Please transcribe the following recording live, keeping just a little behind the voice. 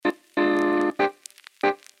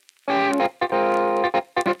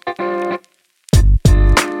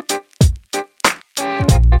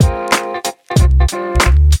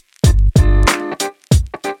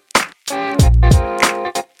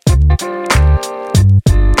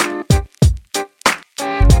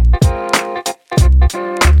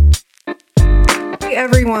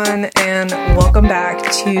everyone, and welcome back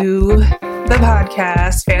to the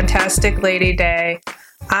podcast, Fantastic Lady Day.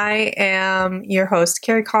 I am your host,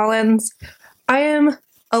 Carrie Collins. I am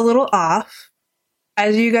a little off.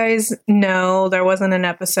 As you guys know, there wasn't an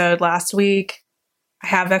episode last week. I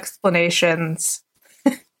have explanations.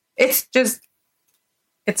 It's just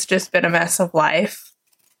been a mess of life.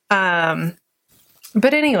 But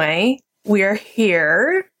anyway, we are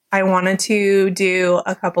here. I wanted to do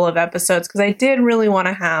a couple of episodes because I did really want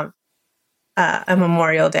to have a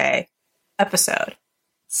Memorial Day episode.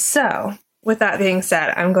 So, with that being said,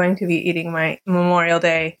 I'm going to be eating my Memorial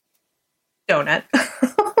Day donut.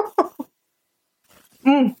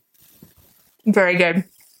 Very good.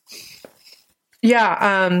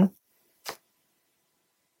 Yeah,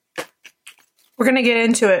 we're going to get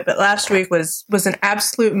into it, but last week was an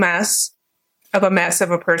absolute mess of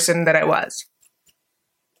a person that I was.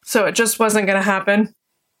 So it just wasn't going to happen.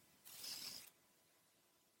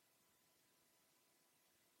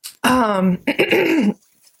 And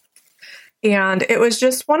it was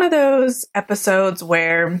just one of those episodes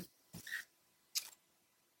where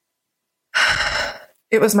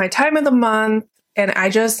it was my time of the month and I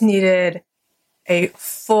just needed a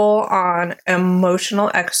full-on emotional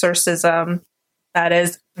exorcism. That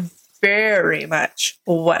is very much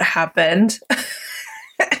what happened.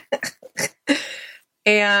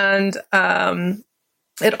 And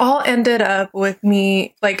it all ended up with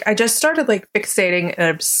me, I just started fixating and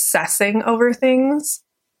obsessing over things.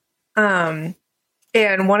 And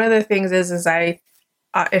one of the things is I,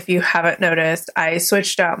 if you haven't noticed, I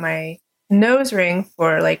switched out my nose ring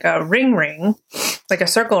for a ring, like a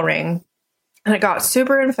circle ring. And it got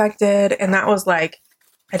super infected. And that was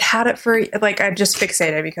I'd had it for, I just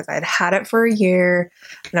fixated because I'd had it for a year.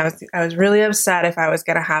 And I was really upset if I was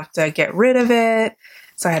going to have to get rid of it.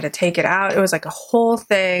 So I had to take it out. It was a whole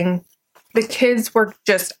thing. The kids were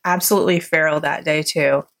just absolutely feral that day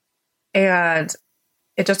too. And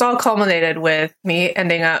it just all culminated with me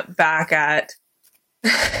ending up back at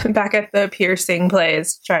the piercing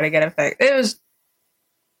place trying to get it fixed. It was,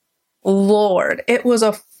 Lord, it was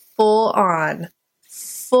a full on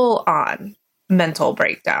mental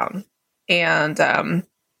breakdown. And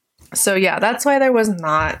so yeah, that's why that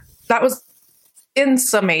was in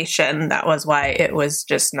summation, that was why it was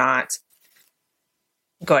just not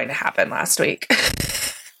going to happen last week.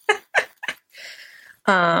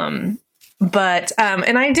 And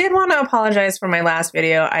I did want to apologize for my last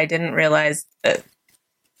video. I didn't realize that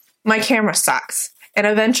my camera sucks. And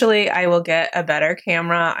eventually I will get a better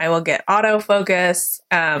camera. I will get autofocus.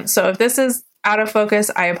 So if this is out of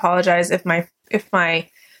focus, I apologize. If my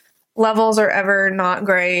levels are ever not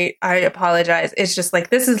great, I apologize. It's just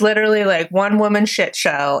this is literally one woman shit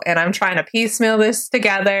show, and I'm trying to piecemeal this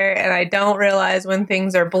together, and I don't realize when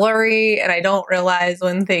things are blurry, and I don't realize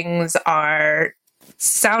when things are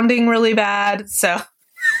sounding really bad. So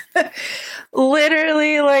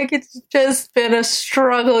literally it's just been a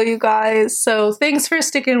struggle, you guys. So thanks for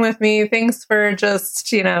sticking with me. Thanks for just,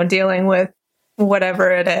 dealing with whatever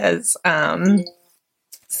it is.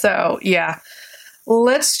 So yeah,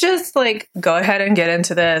 let's just go ahead and get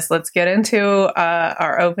into this. Let's get into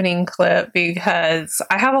our opening clip because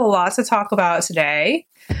I have a lot to talk about today.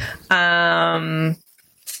 Not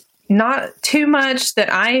too much that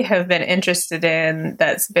I have been interested in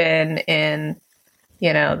that's been in,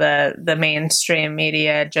 the mainstream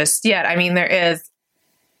media just yet. I mean, there is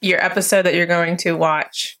your episode that you're going to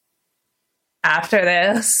watch after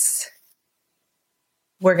this.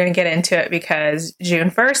 We're going to get into it because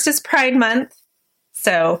June 1st is Pride Month.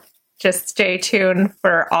 So just stay tuned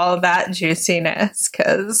for all of that juiciness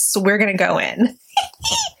because we're going to go in.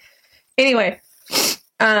 Anyway,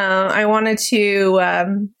 I wanted to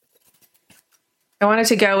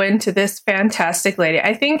go into this fantastic lady.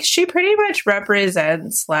 I think she pretty much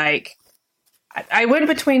represents I went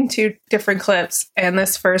between two different clips, and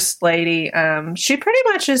this first lady, she pretty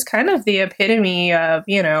much is kind of the epitome of,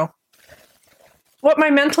 what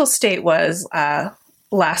my mental state was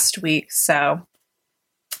last week. So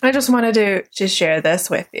I just wanted to share this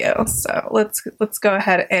with you. So let's go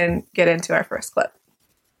ahead and get into our first clip.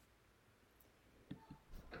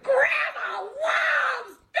 Grandma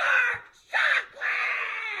loves dark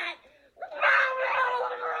chocolate!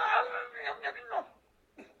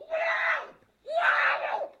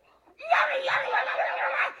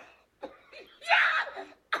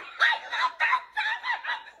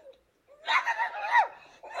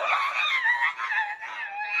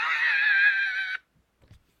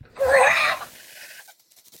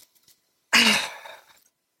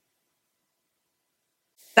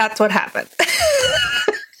 That's what happened.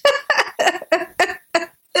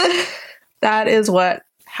 That is what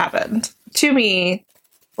happened to me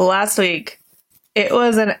last week. It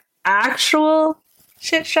was an actual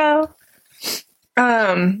shit show.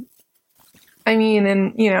 I mean,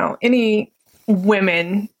 and any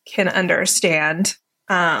women can understand,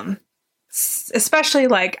 especially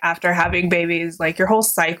like after having babies, like your whole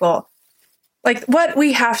cycle, like what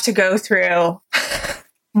we have to go through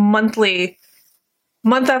monthly,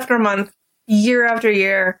 month after month, year after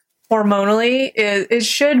year, hormonally, it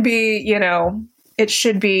should be, it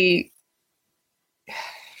should be,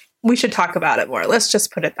 we should talk about it more. Let's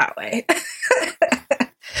just put it that way.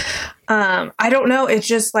 I don't know. It's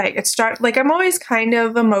just like, I'm always kind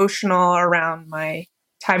of emotional around my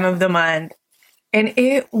time of the month. And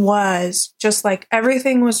it was just like,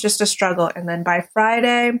 everything was just a struggle. And then by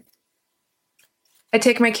Friday, I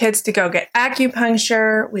take my kids to go get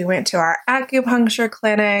acupuncture. We went to our acupuncture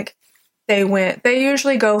clinic. They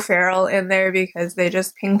usually go feral in there because they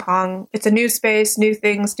just ping pong. It's a new space, new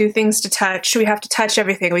things to touch. We have to touch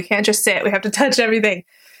everything. We can't just sit. We have to touch everything.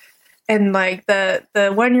 And like the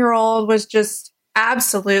 1-year-old was just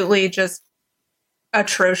absolutely just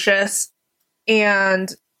atrocious. And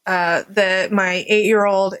my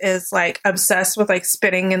 8-year-old is like obsessed with like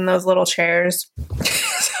spinning in those little chairs.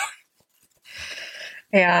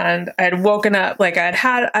 And I'd woken up, like I've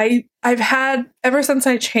had ever since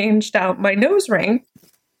I changed out my nose ring,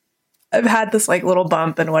 I've had this like little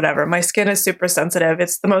bump and whatever. My skin is super sensitive.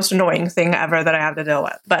 It's the most annoying thing ever that I have to deal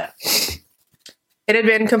with. But it had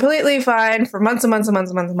been completely fine for months and months and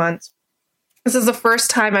months and months and months. This is the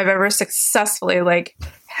first time I've ever successfully like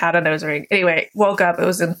had a nose ring. Anyway, woke up, it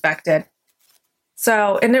was infected.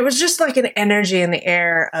 So, and it was just like an energy in the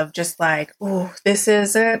air of just like, oh, this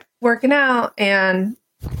isn't working out. And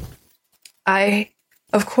I,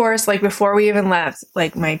 of course, like before we even left,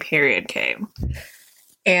 like my period came.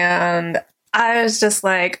 And I was just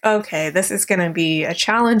like, okay, this is going to be a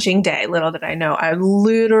challenging day. Little did I know, I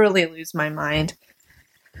literally lose my mind.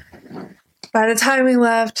 By the time we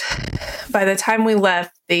left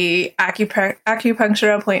the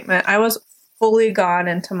acupuncture appointment, I was fully gone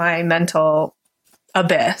into my mental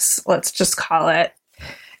abyss, let's just call it.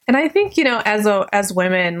 And I think, as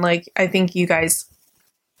women, like, I think you guys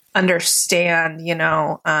understand,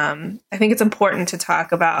 I think it's important to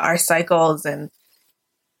talk about our cycles. And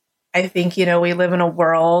I think, we live in a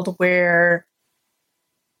world where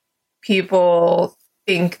people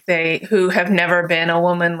think who have never been a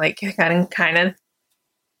woman, like kind of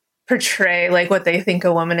portray like what they think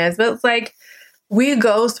a woman is. But it's like, we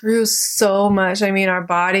go through so much. I mean, our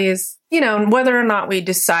bodies, whether or not we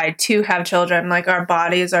decide to have children, like our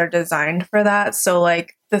bodies are designed for that. So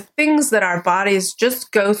like the things that our bodies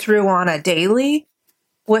just go through on a daily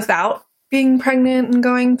without being pregnant and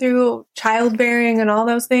going through childbearing and all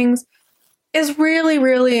those things is really,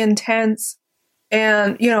 really intense.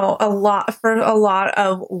 And, for a lot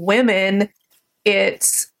of women,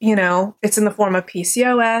 it's in the form of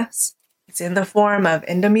PCOS. It's in the form of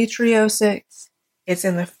endometriosis. It's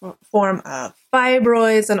in the form of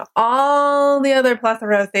fibroids and all the other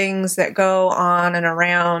plethora of things that go on and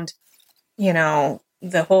around,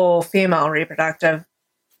 the whole female reproductive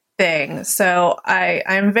thing. So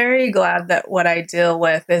I'm very glad that what I deal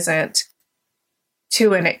with isn't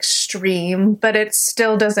to an extreme, but it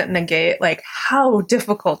still doesn't negate like how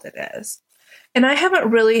difficult it is. And I haven't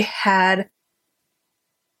really had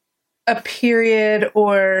a period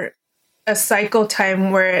or a cycle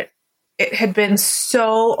time where it had been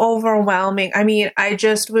so overwhelming. I mean,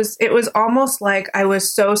 it was almost like I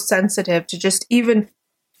was so sensitive to just even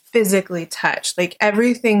physically touch. Like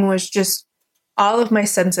everything was just, all of my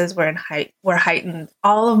senses were heightened.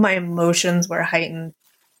 All of my emotions were heightened.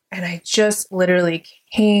 And I just literally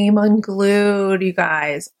came unglued, you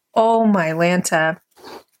guys. Oh my Lanta.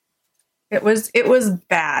 It was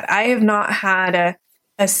bad. I have not had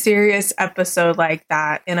a serious episode like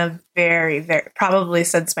that in a very, very, probably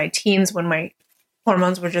since my teens when my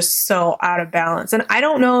hormones were just so out of balance. And I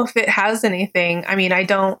don't know if it has anything. I mean, I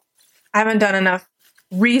haven't done enough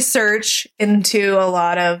research into a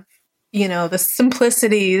lot of, the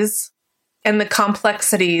simplicities and the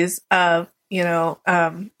complexities of,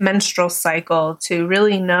 menstrual cycle to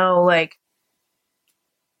really know, like,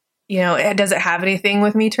 does it have anything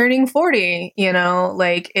with me turning 40?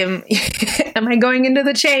 Like, am I going into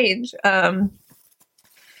the change?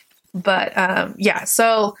 Yeah,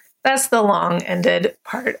 so that's the long-ended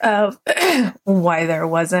part of why there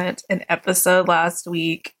wasn't an episode last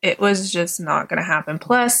week. It was just not going to happen.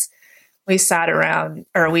 Plus, we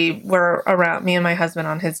were around, me and my husband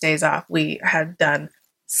on his days off. We had done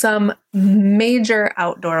some major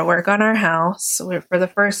outdoor work on our house. For the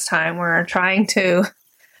first time, we're trying to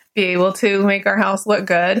be able to make our house look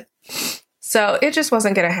good. So it just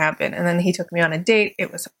wasn't going to happen. And then he took me on a date.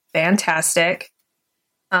 It was fantastic.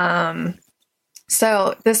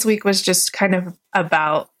 So this week was just kind of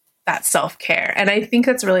about that self-care. And I think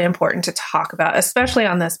that's really important to talk about, especially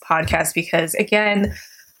on this podcast, because again,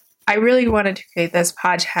 I really wanted to create this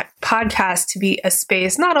podcast to be a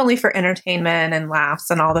space not only for entertainment and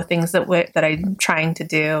laughs and all the things that I'm trying to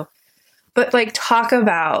do, but like talk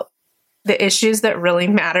about the issues that really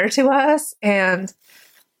matter to us. And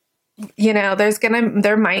you know,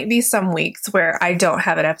 there might be some weeks where I don't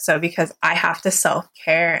have an episode because I have to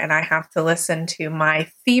self-care and I have to listen to my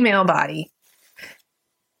female body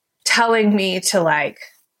telling me to like,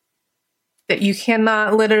 that you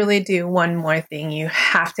cannot literally do one more thing. You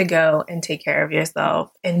have to go and take care of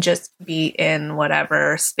yourself and just be in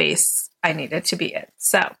whatever space I needed to be in.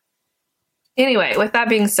 So anyway, with that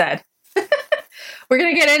being said, we're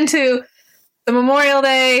going to get into the Memorial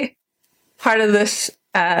Day part of this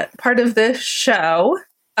show.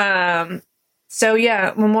 So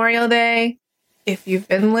yeah, Memorial Day, if you've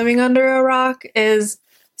been living under a rock, is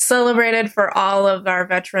celebrated for all of our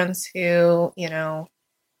veterans who, you know,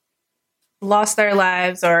 lost their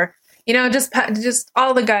lives, or, you know, just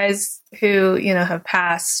all the guys who, you know, have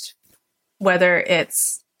passed, whether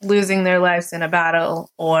it's losing their lives in a battle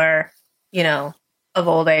or, you know, of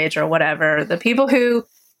old age or whatever. The people who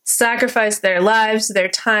sacrificed their lives, their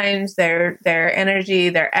times, their energy,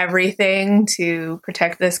 their everything to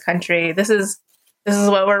protect this country. This is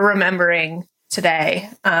what we're remembering today.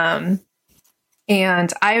 And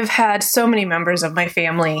I've had so many members of my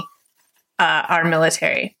family are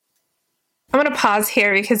military. I'm going to pause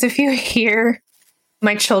here because if you hear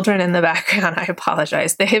my children in the background, I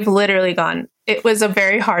apologize. They have literally gone. It was a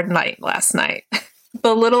very hard night last night.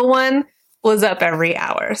 The little one was up every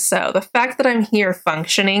hour. So the fact that I'm here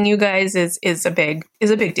functioning, you guys, is a big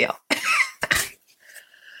deal.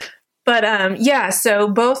 But yeah, so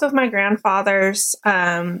both of my grandfathers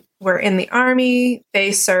were in the Army.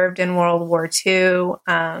 They served in World War II.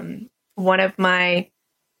 One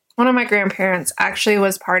of my grandparents actually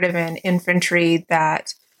was part of an infantry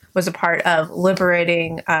that was a part of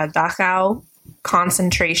liberating Dachau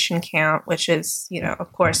concentration camp, which is, you know,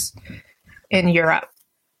 of course, in Europe.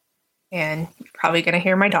 And you're probably going to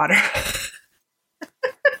hear my daughter.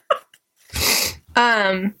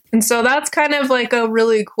 And so that's kind of like a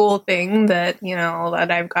really cool thing that, you know,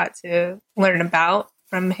 that I've got to learn about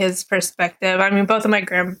from his perspective. I mean, all of my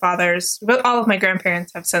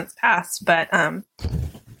grandparents have since passed, but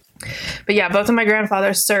yeah, both of my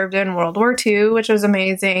grandfathers served in World War II, which was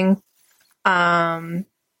amazing. My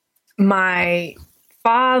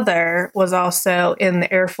father was also in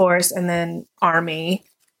the Air Force and then Army.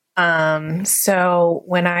 So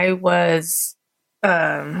when I was,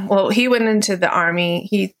 he went into the Army.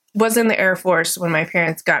 He was in the Air Force when my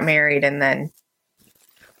parents got married. And then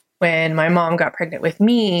when my mom got pregnant with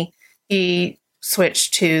me, he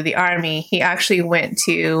switched to the Army. He actually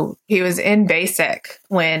he was in basic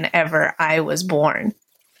whenever I was born.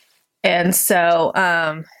 And so,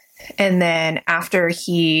 and then after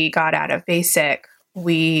he got out of basic,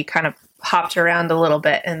 we kind of hopped around a little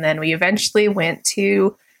bit. And then we eventually went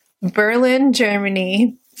to Berlin,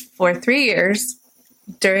 Germany for 3 years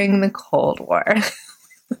during the Cold War.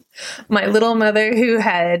 My little mother, who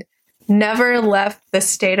had never left the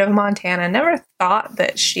state of Montana, never thought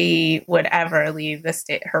that she would ever leave the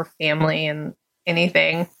state, her family and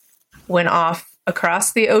anything, went off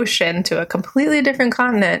across the ocean to a completely different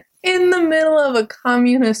continent in the middle of a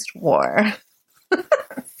communist war.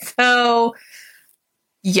 So,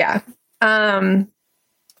 yeah.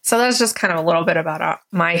 So that's just kind of a little bit about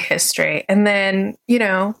my history. And then, you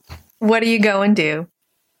know, what do you go and do?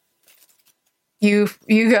 You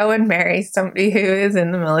go and marry somebody who is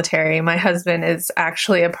in the military. My husband is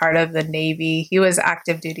actually a part of the Navy. He was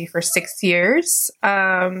active duty for 6 years.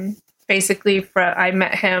 Basically, I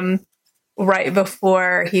met him right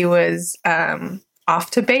before he was off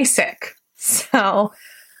to basic. So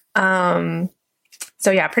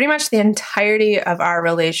yeah, pretty much the entirety of our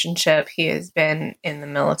relationship, he has been in the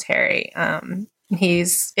military.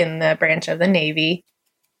 He's in the branch of the Navy.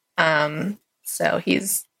 So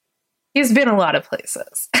he's been a lot of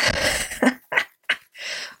places.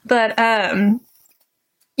 But,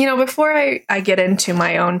 you know, before I get into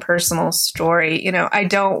my own personal story, you know, I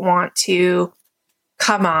don't want to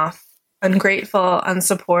come off ungrateful,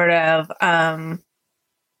 unsupportive.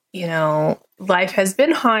 You know, life has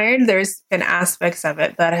been hard. There's been aspects of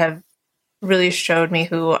it that have really showed me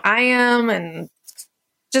who I am, and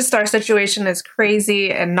just our situation is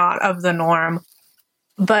crazy and not of the norm.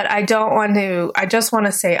 But I just want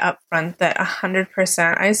to say up front that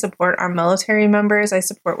 100% I support our military members. I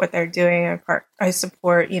support what they're doing. I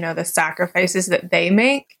support, the sacrifices that they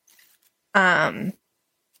make.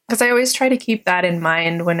 Because I always try to keep that in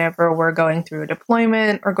mind whenever we're going through a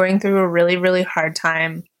deployment or going through a really, really hard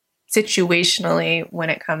time situationally when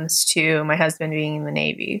it comes to my husband being in the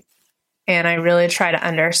Navy. And I really try to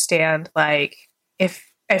understand, like, if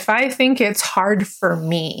I think it's hard for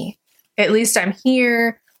me, at least I'm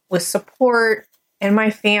here with support and my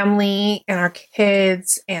family and our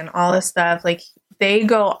kids and all this stuff. Like, they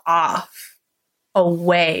go off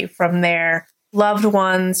away from their loved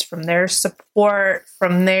ones, from their support,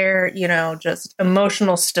 from their, just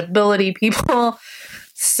emotional stability people.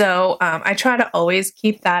 So I try to always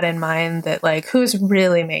keep that in mind, that, like, who's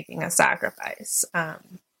really making a sacrifice.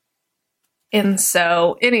 And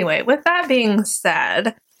so anyway, with that being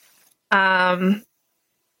said,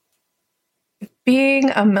 being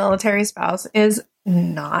a military spouse is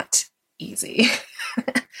not easy.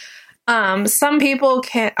 Some people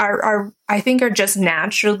I think are just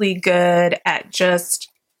naturally good at just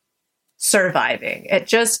surviving, at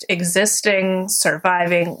just existing,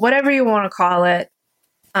 surviving, whatever you want to call it.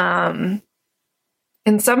 And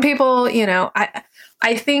some people,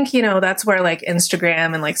 I think, that's where, like,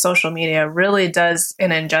 Instagram and, like, social media really does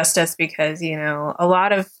an injustice, because, a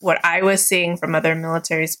lot of what I was seeing from other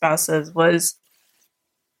military spouses was,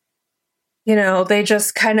 they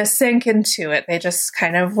just kind of sank into it. They just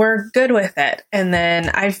kind of were good with it. And then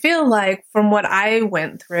I feel like, from what I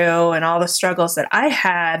went through and all the struggles that I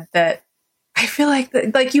had, that I feel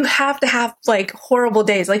like you have to have, like, horrible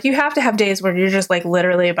days. Like, you have to have days where you're just, like,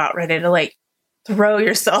 literally about ready to, like, throw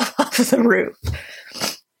yourself off of the roof.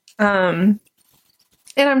 And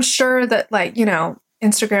I'm sure that, like,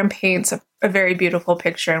 Instagram paints a very beautiful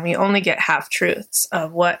picture, and we only get half truths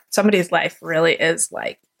of what somebody's life really is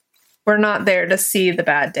like. We're not there to see the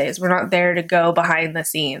bad days. We're not there to go behind the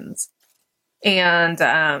scenes. And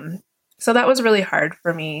so that was really hard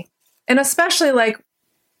for me. And especially, like,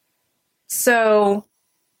 so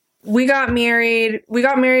we got married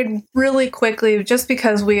really quickly, just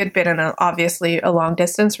because we had been in obviously a long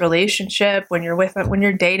distance relationship. When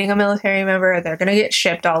you're dating a military member, they're going to get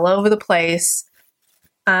shipped all over the place.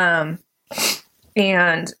 And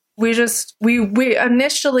we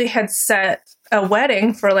initially had set a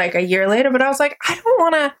wedding for, like, a year later, but I was like, I don't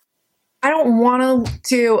want to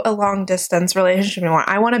do a long distance relationship anymore.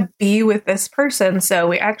 I want to be with this person. So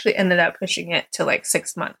we actually ended up pushing it to, like,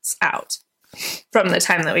 6 months out from the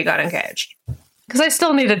time that we got engaged, because I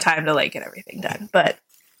still needed time to, like, get everything done. But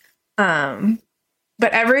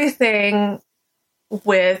everything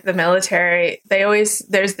with the military, there's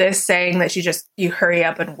this saying that you hurry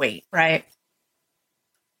up and wait, right?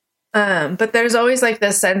 But there's always, like,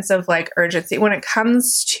 this sense of, like, urgency when it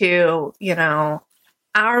comes to,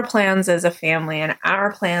 our plans as a family and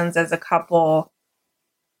our plans as a couple.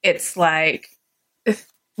 It's like,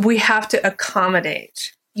 if we have to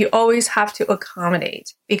accommodate. You always have to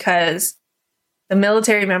accommodate, because the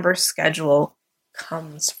military member's schedule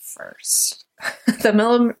comes first.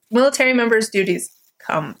 The military members' duties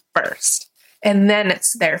come first, and then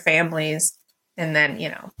it's their families. And then,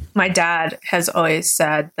 my dad has always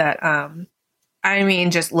said that,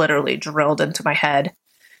 just literally drilled into my head,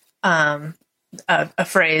 a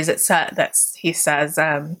phrase he says,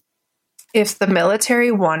 if the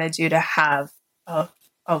military wanted you to have a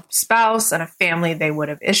spouse and a family, they would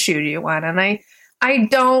have issued you one. And I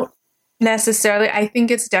don't necessarily, I think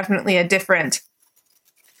it's definitely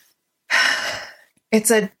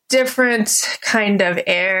it's a different kind of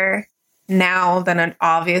air now than it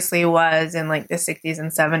obviously was in, like, the 60s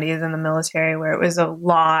and 70s in the military, where it was a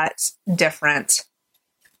lot different.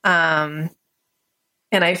 And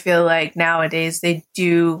I feel like nowadays they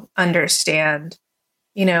do understand,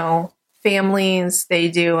 families, they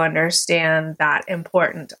do understand that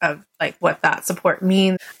important of, like, what that support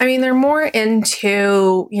means. I mean, they're more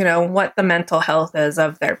into, what the mental health is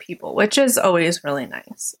of their people, which is always really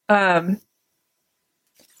nice.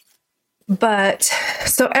 But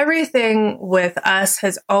so everything with us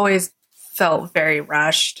has always felt very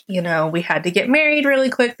rushed. We had to get married really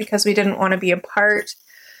quick because we didn't want to be apart.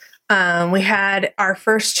 We had our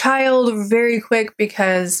first child very quick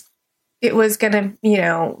because it was going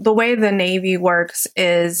to, the way the Navy works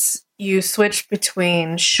is you switch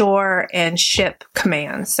between shore and ship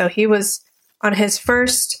commands. So he was on his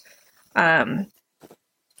first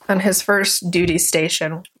duty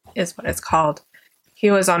station, is what it's called. He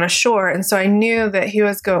was on a shore, and so I knew that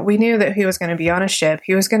we knew that he was going to be on a ship.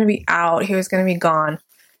 He was going to be out. He was going to be gone.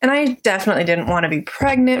 And I definitely didn't want to be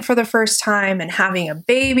pregnant for the first time and having a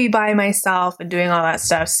baby by myself and doing all that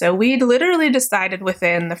stuff. So we literally decided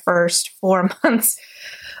within the first 4 months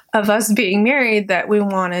of us being married that we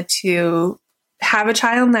wanted to have a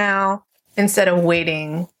child now instead of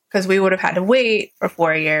waiting, because we would have had to wait for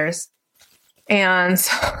 4 years. And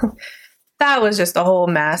so that was just a whole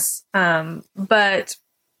mess. But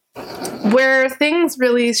where things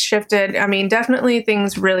really shifted, I mean, definitely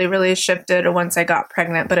things really, really shifted once I got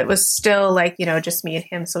pregnant, but it was still like, you know, just me and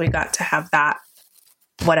him. So we got to have that,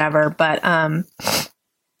 whatever. But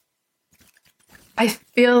I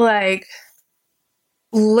feel like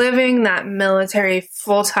living that military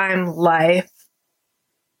full-time life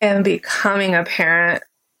and becoming a parent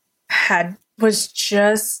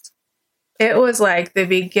it was like the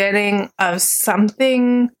beginning of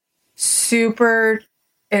something super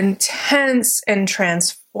intense and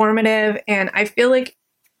transformative. And I feel like,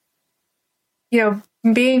 you know,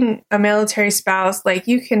 being a military spouse, like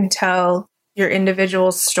you can tell your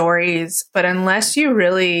individual stories, but unless you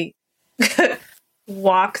really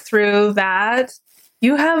walk through that,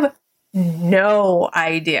 you have no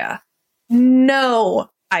idea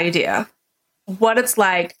what it's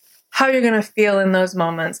like, how you're going to feel in those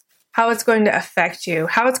moments, how it's going to affect you,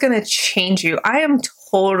 how it's going to change you. I am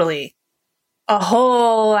totally a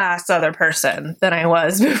whole ass other person than I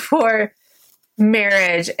was before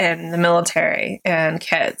marriage and the military and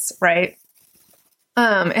kids, right?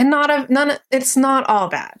 And it's not all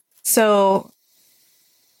bad. So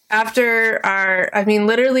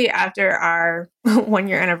literally after our 1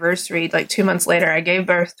 year anniversary, like 2 months later, I gave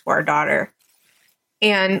birth to our daughter.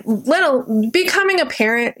 And becoming a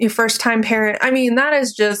parent, your first time parent, I mean, that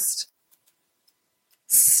is just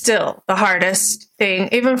still the hardest thing,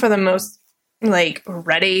 even for the most like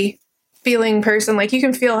ready feeling person. Like you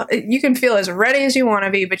can feel as ready as you want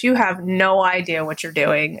to be, but you have no idea what you're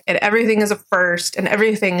doing. And everything is a first and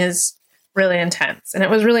everything is really intense. And it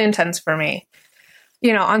was really intense for me,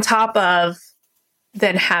 you know, on top of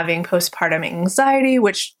then having postpartum anxiety,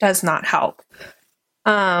 which does not help.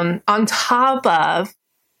 On top of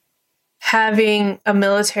having a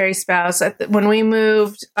military spouse. When we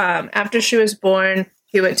moved, after she was born,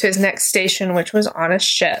 he went to his next station, which was on a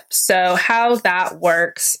ship. So how that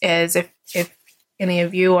works is if any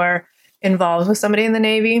of you are involved with somebody in the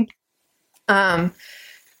Navy,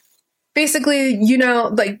 basically, you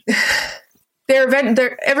know, like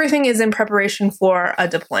everything is in preparation for a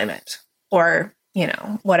deployment or, you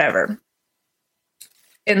know, whatever.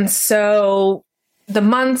 And so the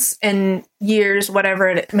months and years, whatever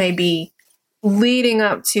it may be, leading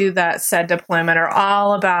up to that said deployment are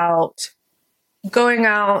all about going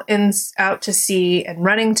out to sea and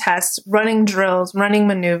running tests, running drills, running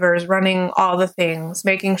maneuvers, running all the things,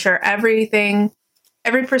 making sure everything,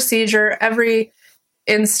 every procedure, every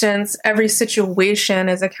instance, every situation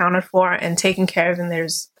is accounted for and taken care of. And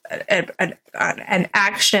there's an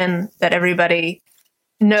action that everybody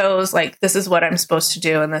knows, like, this is what I'm supposed to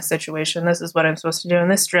do in this situation. This is what I'm supposed to do in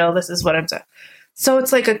this drill. This is what I'm to. So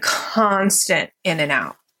it's like a constant in and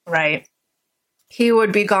out, right? He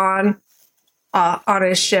would be gone on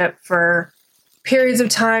his ship for periods of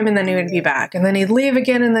time, and then he would be back, and then he'd leave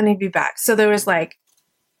again, and then he'd be back. So there was like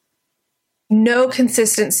no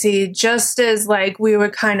consistency, just as like we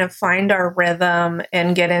would kind of find our rhythm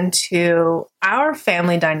and get into our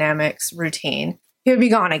family dynamics routine, he would be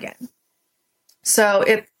gone again. So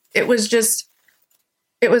it was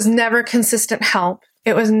never consistent help.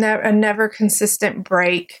 It was never consistent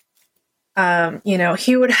break. You know,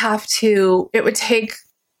 he would have to, it would take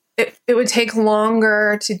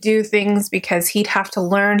longer to do things because he'd have to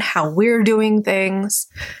learn how we're doing things.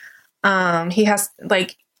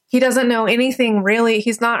 He doesn't know anything really.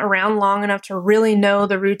 He's not around long enough to really know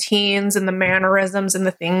the routines and the mannerisms and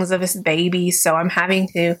the things of his baby. So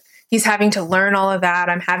he's having to learn all of that.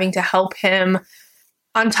 I'm having to help him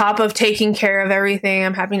on top of taking care of everything.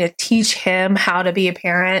 I'm having to teach him how to be a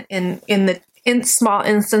parent in small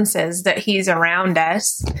instances that he's around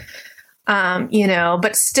us. You know,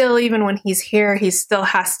 but still, even when he's here, he still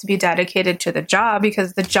has to be dedicated to the job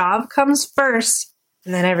because the job comes first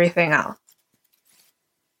and then everything else.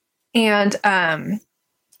 And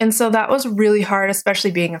so that was really hard,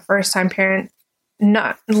 especially being a first-time parent,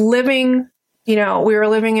 not living, you know, we were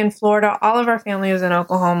living in Florida. All of our family was in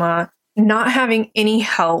Oklahoma, not having any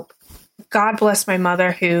help. God bless my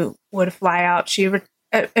mother who would fly out.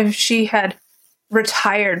 If she had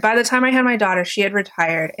retired, by the time I had my daughter, she had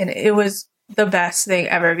retired, and it was the best thing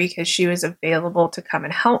ever because she was available to come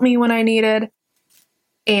and help me when I needed.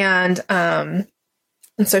 And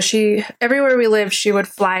so everywhere we lived, she would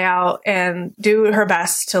fly out and do her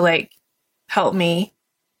best to like help me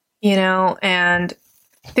and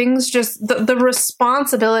things just, the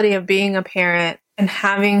responsibility of being a parent and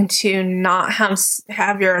having to not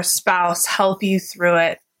have your spouse help you through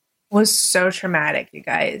it was so traumatic, you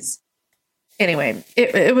guys. Anyway,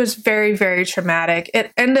 it was very, very traumatic.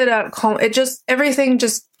 It ended up, everything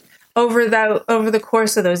just over the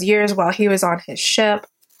course of those years while he was on his ship,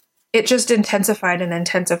 it just intensified and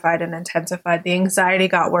intensified and intensified. The anxiety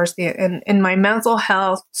got worse, and my mental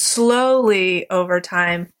health slowly over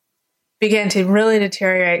time began to really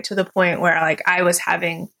deteriorate to the point where like I was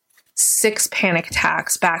having 6 panic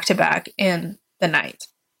attacks back to back in the night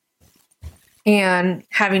and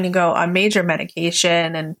having to go on major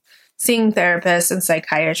medication and seeing therapists and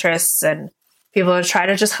psychiatrists and people to try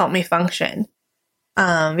to just help me function.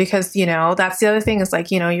 Because, that's the other thing is like,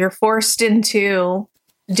 you're forced into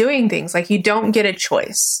doing things. Like you don't get a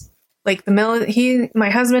choice. Like my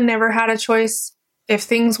husband never had a choice. If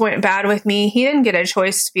things went bad with me, he didn't get a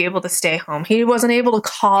choice to be able to stay home. He wasn't able to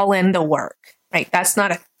call into work. Like that's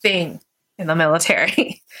not a thing in the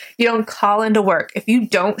military. You don't call into work. If you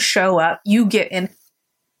don't show up, you get in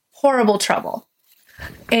horrible trouble.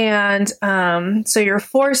 And so you're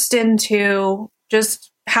forced into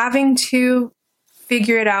just having to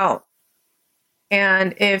figure it out.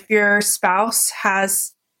 And if your spouse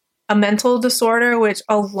has a mental disorder, which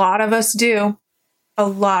a lot of us do,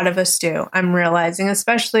 I'm realizing,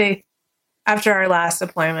 especially after our last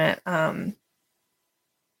deployment,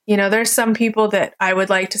 there's some people that I would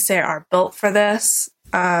like to say are built for this.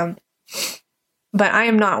 But I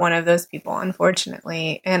am not one of those people,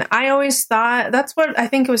 unfortunately. And I always thought, that's what I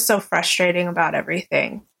think was so frustrating about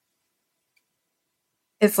everything.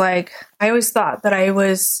 It's like, I always thought that I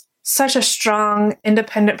was such a strong,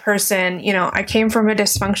 independent person. I came from a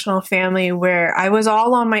dysfunctional family where I was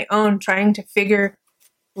all on my own trying to figure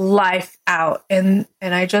life out. And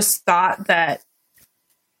I just thought that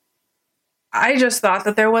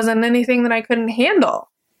there wasn't anything that I couldn't handle.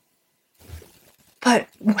 But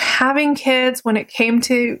having kids, when it came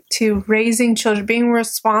to raising children, being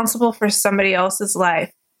responsible for somebody else's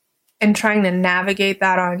life and trying to navigate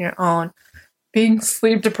that on your own, being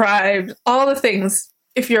sleep deprived, all the things,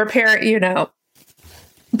 if you're a parent,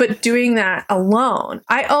 but doing that alone,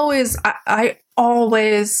 I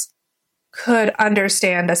always could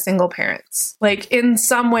understand a single parent's. Like in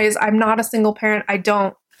some ways, I'm not a single parent. I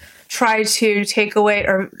don't try to take away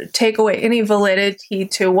any validity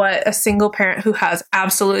to what a single parent who has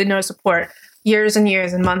absolutely no support, years and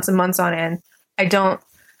years and months on end. I don't,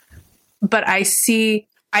 but I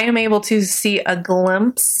am able to see a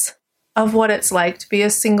glimpse of what it's like to be a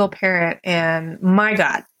single parent. And my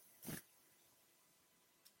God,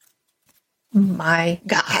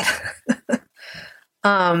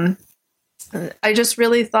 I just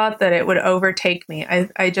really thought that it would overtake me.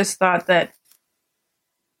 I just thought that,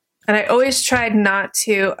 and I always tried not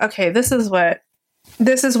to, okay, this is where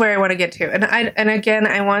I want to get to. And again,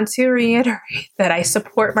 I want to reiterate that I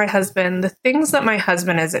support my husband. The things that my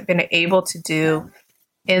husband has been able to do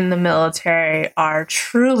in the military are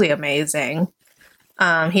truly amazing.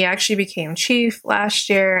 He actually became chief last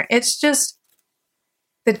year. It's just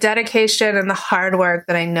the dedication and the hard work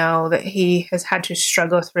that I know that he has had to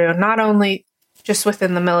struggle through, not only just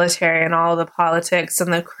within the military and all the politics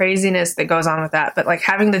and the craziness that goes on with that, but like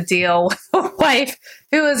having to deal with a wife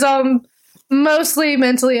who is mostly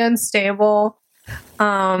mentally unstable.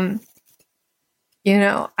 I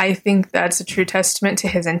think that's a true testament to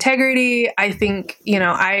his integrity. I think,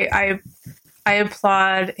 I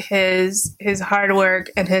applaud his hard work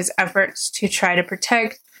and his efforts to try to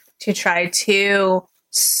protect, to try to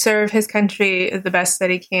serve his country the best that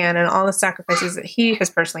he can, and all the sacrifices that he has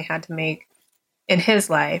personally had to make in his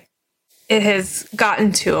life. It has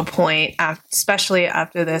gotten to a point, especially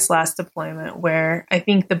after this last deployment, where I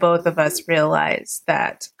think the both of us realize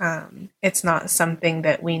that it's not something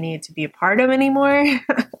that we need to be a part of anymore.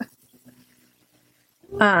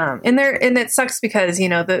 And it sucks because,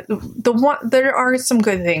 there are some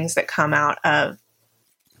good things that come out of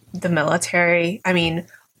the military. I mean,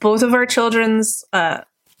 both of our children's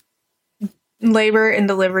labor and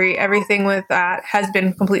delivery, everything with that has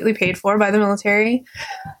been completely paid for by the military.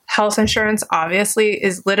 Health insurance, obviously,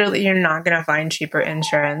 is literally, you're not going to find cheaper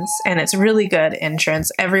insurance. And it's really good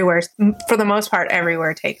insurance everywhere. For the most part,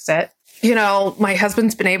 everywhere takes it. My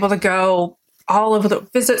husband's been able to go all over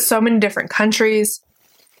visit so many different countries.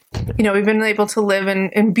 We've been able to live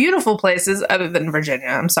in beautiful places other than Virginia.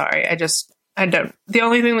 I'm sorry. I don't. The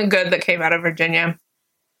only thing good that came out of Virginia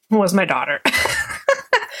was my daughter.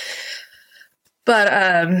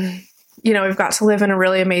 But, we've got to live in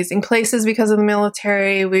really amazing places because of the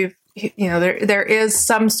military. There is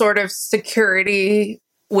some sort of security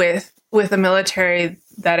with the military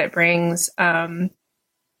that it brings.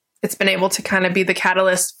 It's been able to kind of be the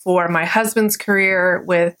catalyst for my husband's career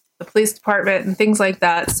with the police department and things like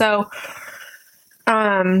that. So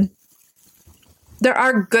there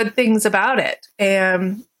are good things about it,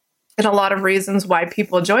 and a lot of reasons why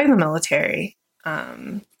people join the military.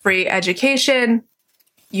 Free education,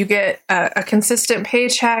 you get a consistent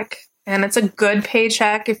paycheck, and it's a good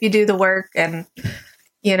paycheck if you do the work, and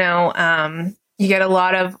you get a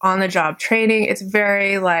lot of on-the-job training. It's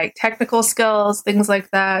very like technical skills, things like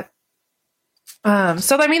that.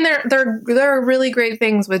 So I mean, there are really great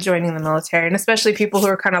things with joining the military, and especially people who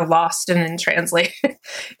are kind of lost and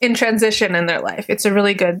in transition in their life. It's a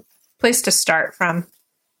really good place to start from.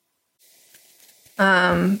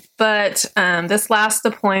 But this last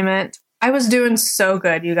deployment, I was doing so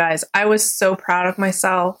good, you guys. I was so proud of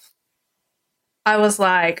myself. I was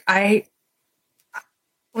like, I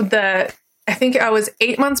think I was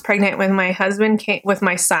 8 months pregnant when my husband came with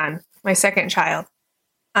my son, my second child.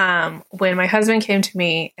 When my husband came to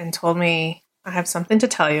me and told me, I have something to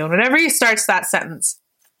tell you. And whenever he starts that sentence,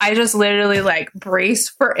 I just literally like brace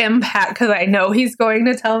for impact because I know he's going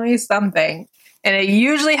to tell me something. And it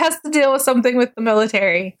usually has to deal with something with the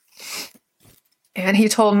military. And he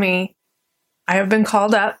told me, I have been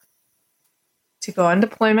called up to go on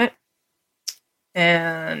deployment.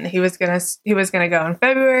 And he was gonna go in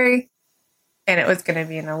February. And it was gonna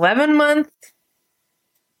be an 11-month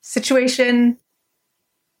situation.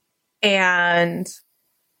 And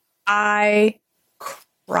I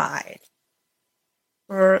cried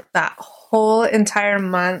for that whole entire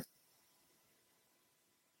month.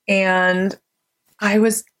 And I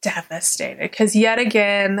was devastated because yet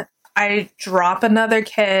again, I drop another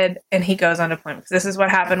kid and he goes on deployment. This is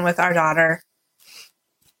what happened with our daughter.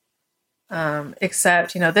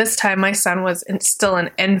 Except, this time my son was still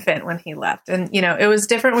an infant when he left. And, it was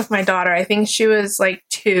different with my daughter. I think she was like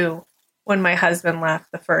 2 when my husband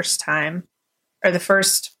left the first time, or the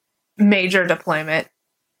first major deployment.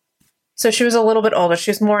 So she was a little bit older.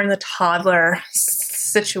 She was more in the toddler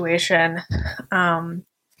situation. My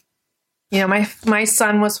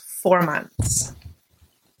son was 4 months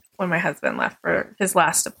when my husband left for his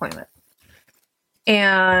last deployment.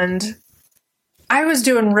 And I was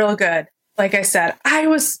doing real good. Like I said, I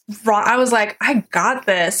was like, I got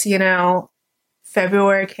this,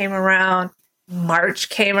 February came around, March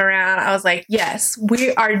came around. I was like, yes,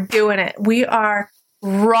 we are doing it. We are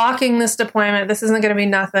rocking this deployment. This isn't going to be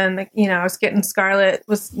nothing. I was getting Scarlett,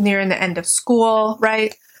 was nearing the end of school,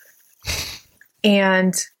 right?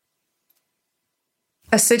 And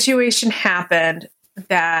a situation happened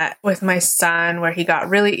that with my son where he got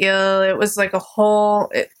really ill. It was like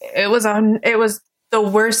it was the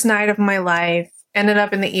worst night of my life. Ended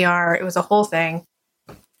up in the ER. It was a whole thing.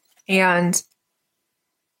 And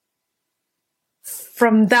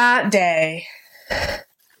from that day,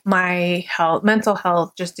 my mental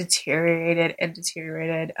health just deteriorated and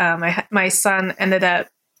deteriorated. My son ended up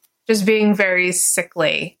just being very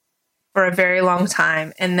sickly for a very long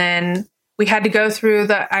time. And then we had to go through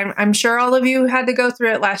I'm sure all of you had to go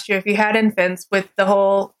through it last year if you had infants with the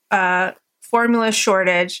whole formula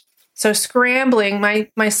shortage. So scrambling,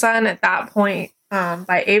 my son at that point,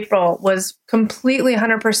 by April, was completely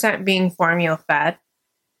 100% being formula fed.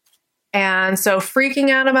 And so freaking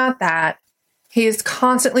out about that, he is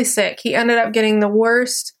constantly sick. He ended up getting the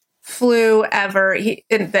worst flu ever. At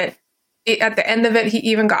the end of it, he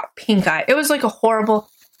even got pink eye. It was like a horrible,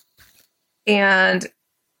 and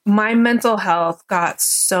my mental health got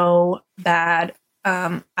so bad.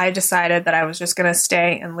 I decided that I was just going to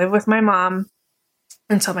stay and live with my mom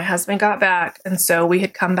until my husband got back. And so we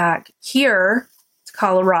had come back here to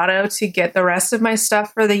Colorado to get the rest of my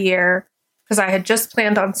stuff for the year because I had just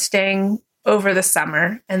planned on staying over the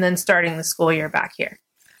summer and then starting the school year back here.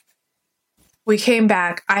 We came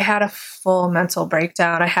back. I had a full mental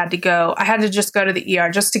breakdown. I had to just go to the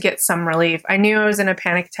ER just to get some relief. I knew I was in a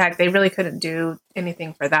panic attack. They really couldn't do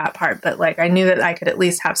anything for that part, but I knew that I could at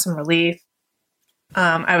least have some relief.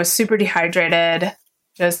 I was super dehydrated,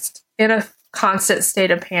 just in a constant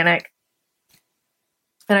state of panic.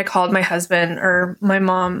 And I called my husband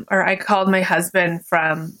I called my husband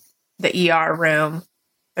from the ER room.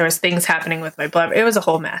 There was things happening with my blood. It was a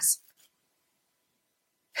whole mess.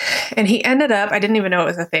 And he ended up, I didn't even know it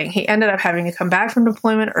was a thing. He ended up having to come back from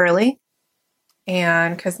deployment early.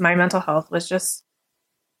 And because my mental health was just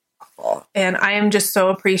awful. And I am just so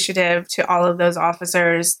appreciative to all of those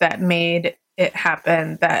officers that made it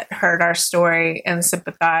happen, that heard our story and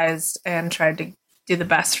sympathized and tried to do the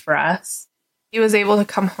best for us. He was able to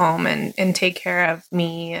come home and take care of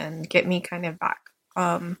me and get me kind of back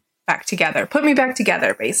back together, put me back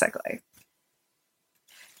together, basically.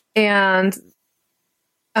 And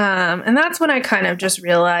that's when I kind of just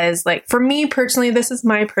realized, like, for me personally, this is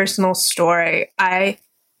my personal story. I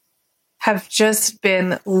have just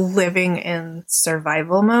been living in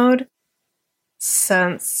survival mode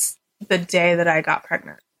since the day that I got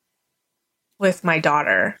pregnant with my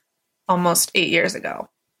daughter almost 8 years ago.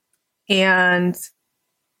 And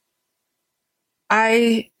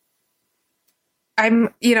I'm,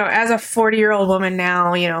 as a 40-year-old woman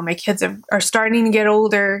now, my kids are starting to get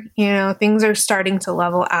older, things are starting to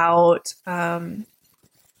level out. I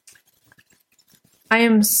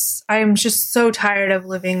am just so tired of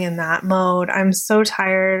living in that mode. I'm so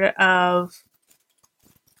tired of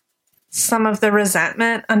some of the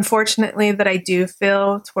resentment, unfortunately, that I do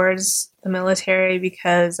feel towards the military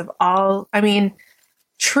because of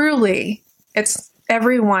truly, it's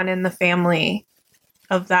everyone in the family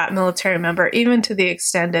of that military member, even to the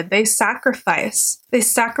extended, they sacrifice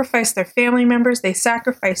their family members, they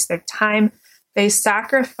sacrifice their time, they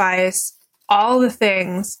sacrifice all the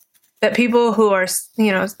things that people who are,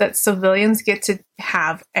 that civilians get to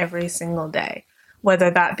have every single day,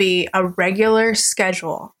 whether that be a regular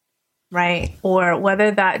schedule, right? Or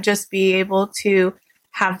whether that just be able to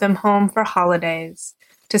have them home for holidays,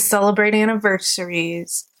 to celebrate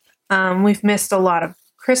anniversaries. We've missed a lot of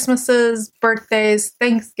Christmases, birthdays,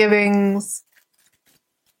 Thanksgivings.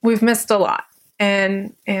 We've missed a lot.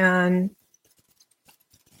 And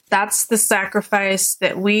that's the sacrifice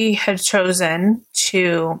that we had chosen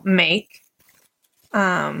to make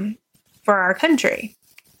for our country.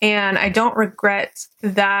 And I don't regret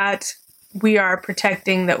that we are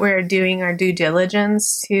protecting, that we're doing our due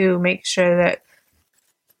diligence to make sure that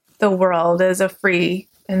the world is a free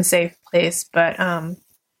and safe place.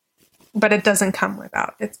 But it doesn't come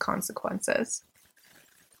without its consequences.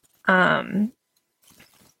 And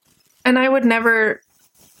I would never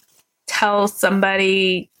tell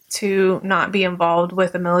somebody to not be involved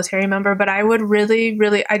with a military member, but I would really,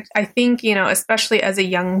 really, I think, especially as a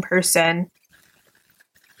young person,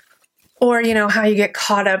 or, how you get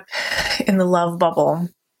caught up in the love bubble,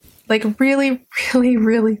 like really, really,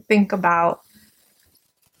 really think about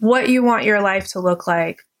what you want your life to look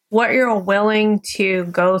like, what you're willing to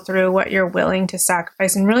go through, what you're willing to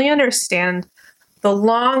sacrifice, and really understand the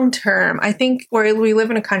long term. I think we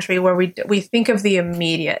live in a country where we think of the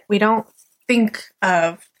immediate. We don't think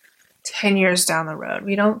of 10 years down the road.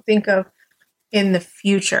 We don't think of in the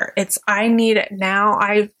future. It's, I need it now.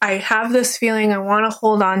 I have this feeling. I want to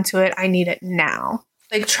hold on to it. I need it now.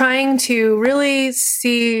 Like trying to really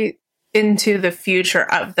see into the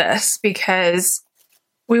future of this, because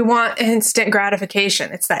we want instant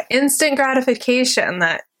gratification. It's that instant gratification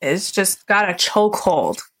that is just got a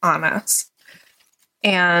chokehold on us.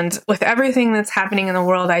 And with everything that's happening in the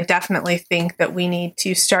world, I definitely think that we need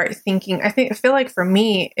to start thinking. I feel like for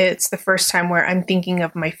me, it's the first time where I'm thinking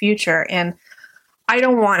of my future, and I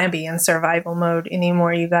don't want to be in survival mode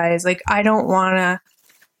anymore, you guys. Like, I don't want to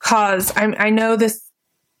cause, I know this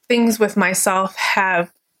things with myself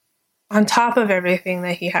have, on top of everything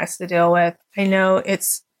that he has to deal with. I know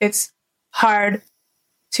it's hard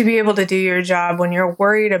to be able to do your job when you're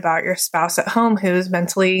worried about your spouse at home who's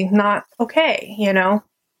mentally not okay, and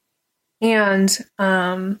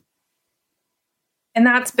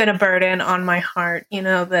that's been a burden on my heart,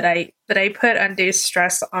 that I put undue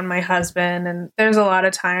stress on my husband. And there's a lot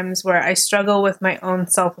of times where I struggle with my own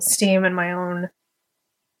self-esteem and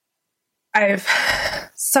I've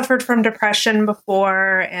suffered from depression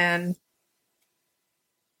before, and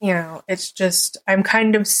it's just, I'm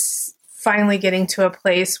kind of finally getting to a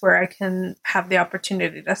place where I can have the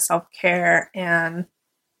opportunity to self-care. And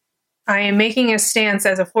I am making a stance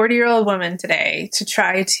as a 40-year-old woman today to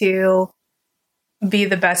try to be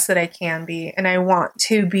the best that I can be. And I want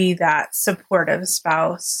to be that supportive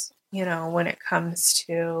spouse, when it comes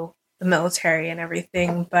to the military and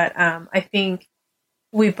everything. But I think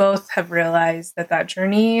we both have realized that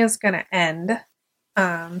journey is going to end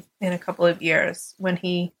in a couple of years when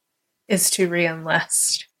he is to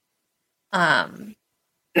re-enlist. Because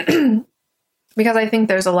I think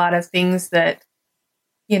there's a lot of things that,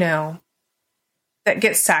 that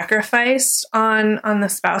get sacrificed on the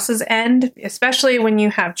spouse's end, especially when you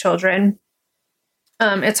have children.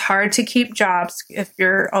 It's hard to keep jobs if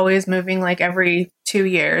you're always moving like every 2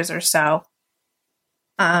 years or so.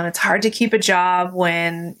 It's hard to keep a job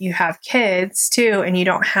when you have kids too, and you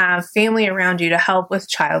don't have family around you to help with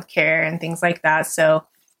childcare and things like that. So,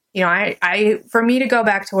 for me to go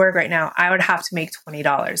back to work right now, I would have to make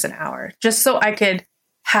 $20 an hour just so I could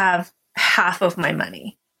have half of my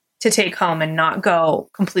money. to take home and not go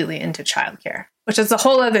completely into childcare, which is a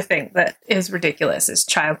whole other thing that is ridiculous. Is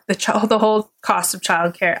the whole cost of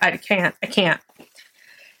childcare? I can't.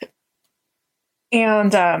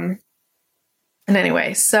 And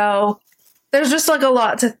anyway, so there's just like a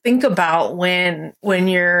lot to think about when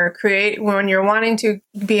you're wanting to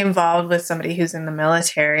be involved with somebody who's in the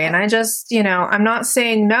military. And I just, I'm not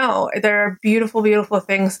saying no. There are beautiful, beautiful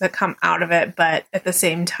things that come out of it, but at the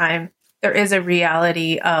same time, there is a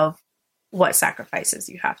reality of what sacrifices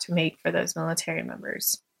you have to make for those military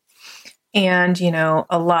members. And,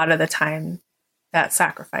 a lot of the time that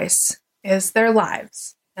sacrifice is their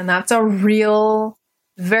lives. And that's a real,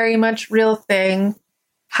 very much real thing.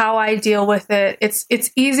 How I deal with it,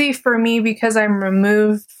 it's easy for me because I'm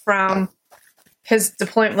removed from his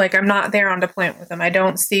deployment. Like, I'm not there on deployment with him. I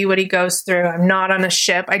don't see what he goes through. I'm not on a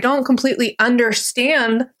ship. I don't completely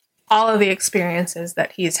understand all of the experiences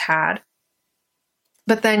that he's had.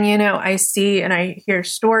 But then, I see and I hear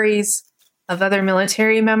stories of other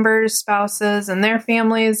military members, spouses, and their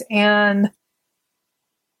families, and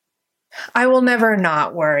I will never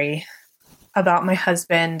not worry about my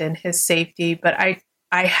husband and his safety, but I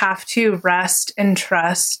have to rest and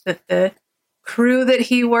trust that the crew that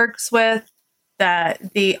he works with,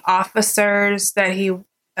 that the officers that he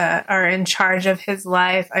are in charge of his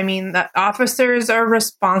life. I mean, the officers are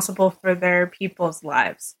responsible for their people's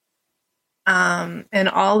lives. And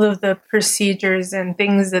all of the procedures and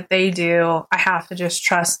things that they do, I have to just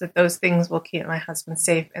trust that those things will keep my husband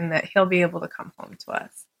safe and that he'll be able to come home to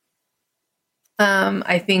us.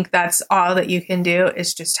 I think that's all that you can do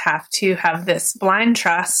is just have to have this blind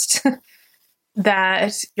trust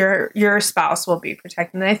that your spouse will be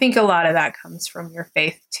protected. And I think a lot of that comes from your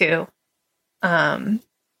faith too. Being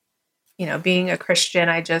a Christian,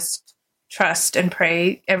 I just trust and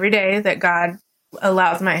pray every day that God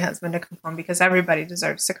allows my husband to come home because everybody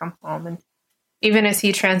deserves to come home. And even as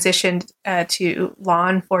he transitioned to law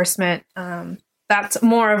enforcement, that's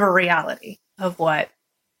more of a reality of what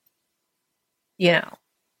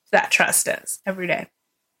that trust is every day.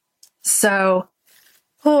 So,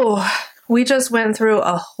 we just went through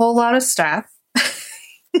a whole lot of stuff.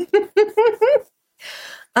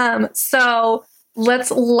 So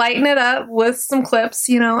let's lighten it up with some clips,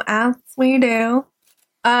 as we do.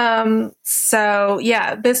 So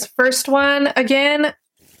yeah, this first one, again,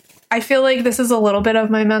 I feel like this is a little bit of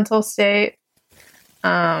my mental state.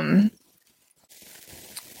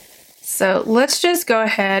 So let's just go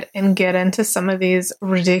ahead and get into some of these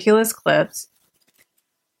ridiculous clips.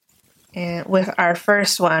 And with our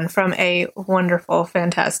first one from a wonderful,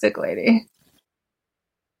 fantastic lady.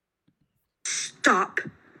 Stop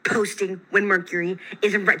posting when Mercury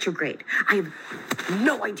is in retrograde. I have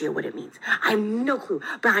no idea what it means. I have no clue.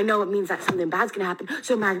 But I know it means that something bad's gonna happen.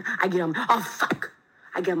 So imagine I get on, oh fuck.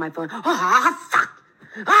 I get on my phone, oh fuck.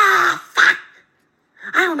 Ah, fuck.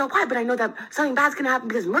 I don't know why, but I know that something bad's gonna happen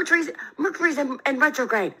because Mercury's in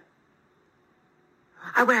retrograde.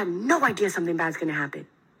 I would have no idea something bad's gonna happen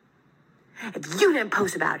if you didn't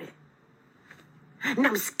post about it. And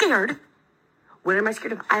I'm scared. What am I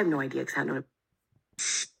scared of? I have no idea because I don't know.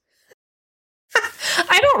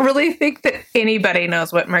 I don't really think that anybody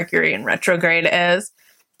knows what Mercury in retrograde is.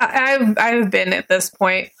 I've been at this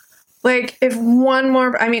point. Like, if one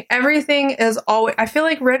more, everything is always, I feel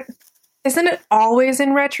like, isn't it always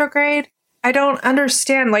in retrograde? I don't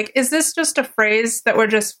understand. Like, is this just a phrase that we're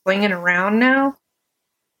just flinging around now?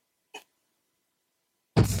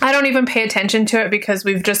 I don't even pay attention to it because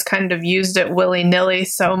we've just kind of used it willy-nilly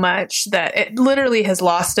so much that it literally has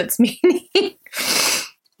lost its meaning.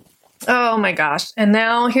 Oh my gosh. And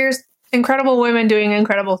now here's incredible women doing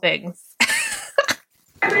incredible things.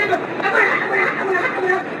 You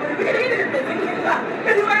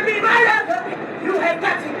have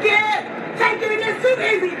got to get taking it too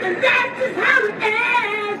easy, and that's just how it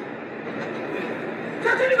is.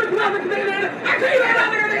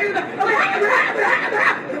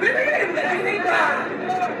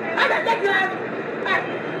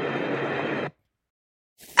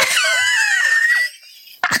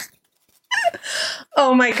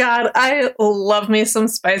 Oh my God. I love me some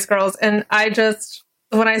Spice Girls. And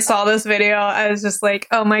when I saw this video, I was just like,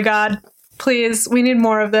 oh my God, please, we need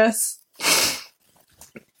more of this.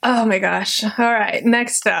 Oh my gosh. All right,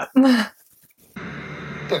 next up. The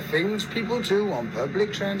things people do on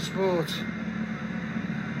public transport.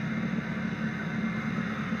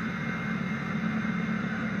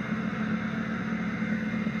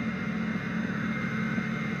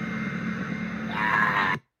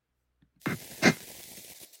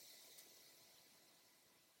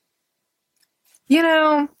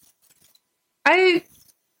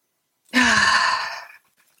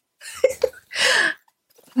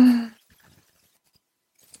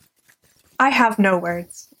 I have no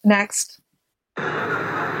words. Next.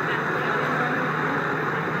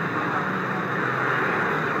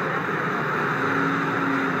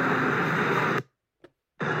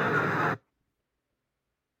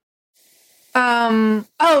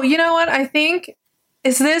 Oh, you know what? I think,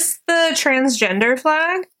 is this the transgender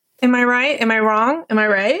flag? Am I right? Am I wrong? Am I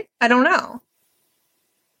right? I don't know.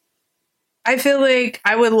 I feel like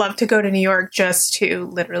I would love to go to New York just to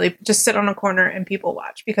literally just sit on a corner and people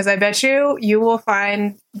watch, because I bet you will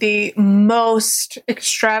find the most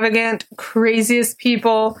extravagant, craziest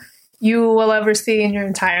people you will ever see in your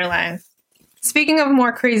entire life. Speaking of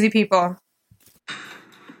more crazy people.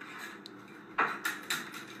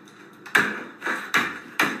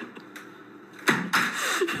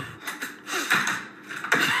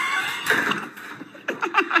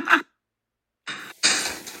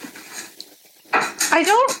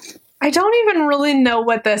 I don't even really know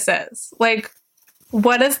what this is. Like,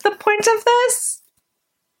 what is the point of this?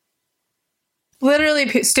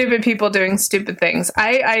 Literally stupid people doing stupid things.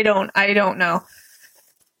 I don't know.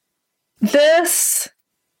 This,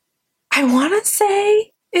 I want to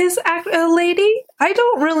say, is a lady. I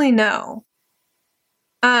don't really know.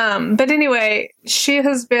 But anyway, they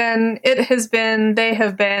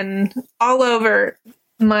have been all over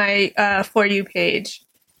my For You page.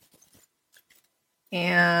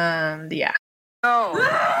 And yeah. Oh.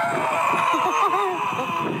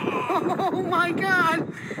 Oh my God.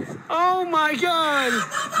 Oh my God.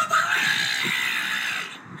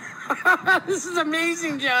 This is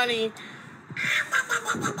amazing, Johnny.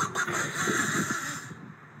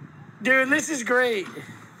 Dude, this is great.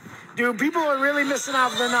 Dude, people are really missing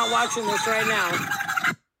out if they're not watching this right now.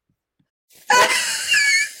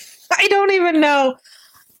 I don't even know.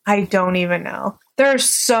 There are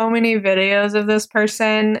so many videos of this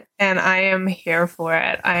person, and I am here for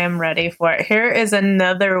it. I am ready for it. Here is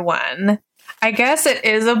another one. I guess it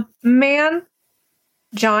is a man.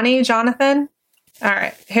 Jonathan. All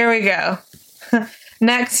right, here we go.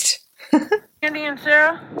 Next. Andy and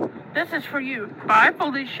Sarah, this is for you. Bye,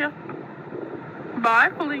 Felicia.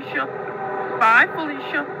 Bye, Felicia. Bye,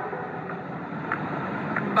 Felicia.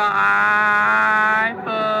 Bye,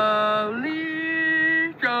 Felicia.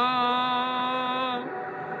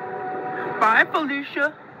 Bye,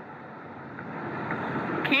 Felicia.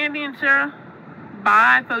 Candy and Sarah.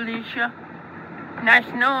 Bye, Felicia. Nice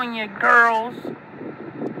knowing you, girls.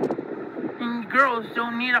 And you girls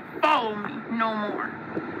don't need to follow me no more.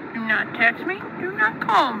 Do not text me. Do not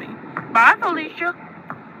call me. Bye, Felicia.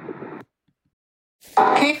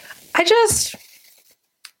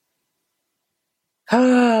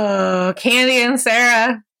 Oh, Candy and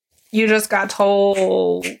Sarah, you just got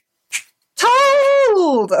told.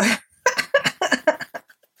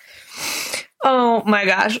 Oh my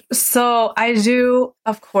gosh. So I do,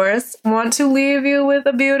 of course, want to leave you with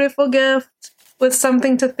a beautiful gift, with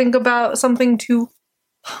something to think about, something to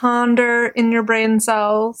ponder in your brain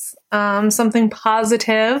cells, something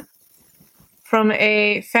positive from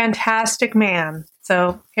a fantastic man.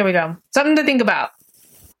 So here we go. Something to think about.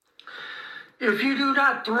 If you do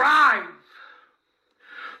not thrive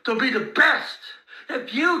to be the best,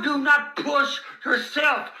 if you do not push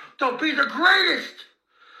yourself to be the greatest,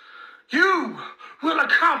 you will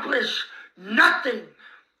accomplish nothing.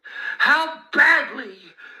 How badly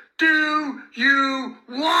do you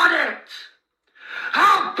want it?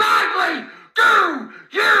 How badly do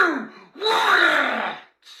you want it?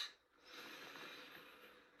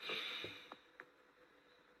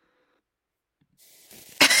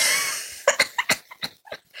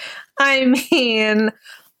 I mean,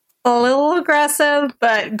 a little aggressive,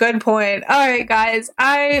 but good point. All right, guys,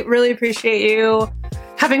 I really appreciate you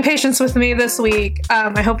having patience with me this week.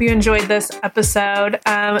 I hope you enjoyed this episode.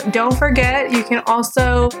 Don't forget, you can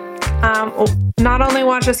also not only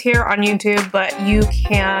watch us here on YouTube, but you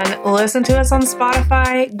can listen to us on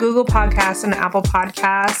Spotify, Google Podcasts, and Apple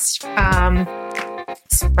Podcasts.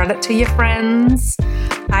 Spread it to your friends.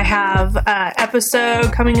 I have an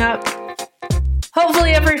episode coming up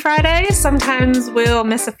hopefully every Friday. Sometimes we'll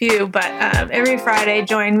miss a few, but every Friday,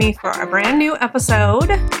 join me for a brand new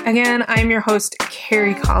episode. Again, I'm your host,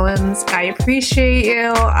 Carrie Collins. I appreciate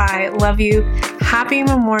you. I love you. Happy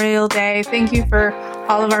Memorial Day. Thank you for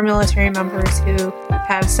all of our military members who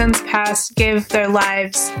have since passed, give their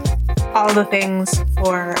lives, all the things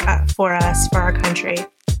for us, for our country.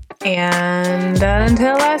 And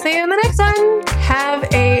until I see you in the next one, have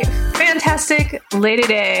a fantastic Lady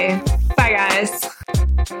Day. Bye, guys.